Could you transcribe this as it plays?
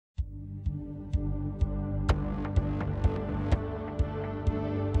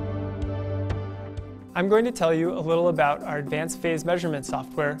I'm going to tell you a little about our advanced phase measurement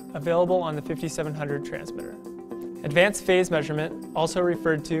software available on the 5700 transmitter. Advanced phase measurement, also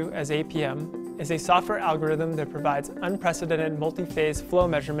referred to as APM, is a software algorithm that provides unprecedented multi-phase flow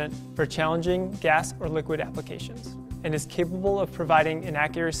measurement for challenging gas or liquid applications, and is capable of providing an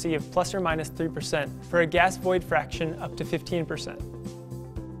accuracy of plus or minus 3% for a gas void fraction up to 15%.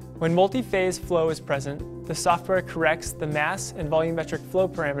 When multi-phase flow is present, the software corrects the mass and volumetric flow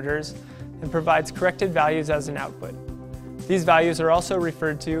parameters and provides corrected values as an output. These values are also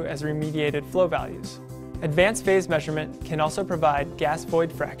referred to as remediated flow values. Advanced phase measurement can also provide gas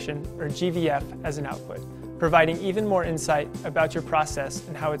void fraction, or GVF, as an output, providing even more insight about your process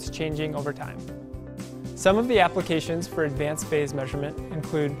and how it's changing over time. Some of the applications for advanced phase measurement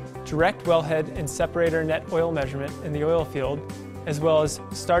include direct wellhead and separator net oil measurement in the oil field, as well as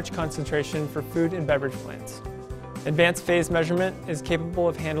starch concentration for food and beverage plants. Advanced phase measurement is capable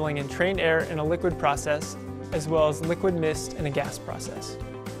of handling entrained air in a liquid process, as well as liquid mist in a gas process.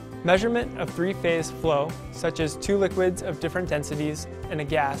 Measurement of three-phase flow, such as two liquids of different densities and a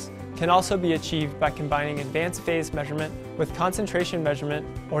gas, can also be achieved by combining advanced phase measurement with concentration measurement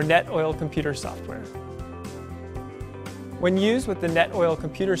or net oil computer software. When used with the net oil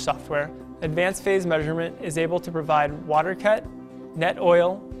computer software, advanced phase measurement is able to provide water cut, net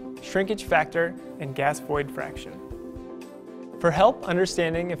oil, shrinkage factor, and gas void fraction. For help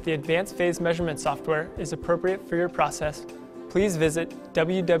understanding if the advanced phase measurement software is appropriate for your process, please visit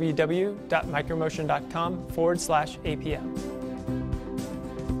www.micromotion.com/APM.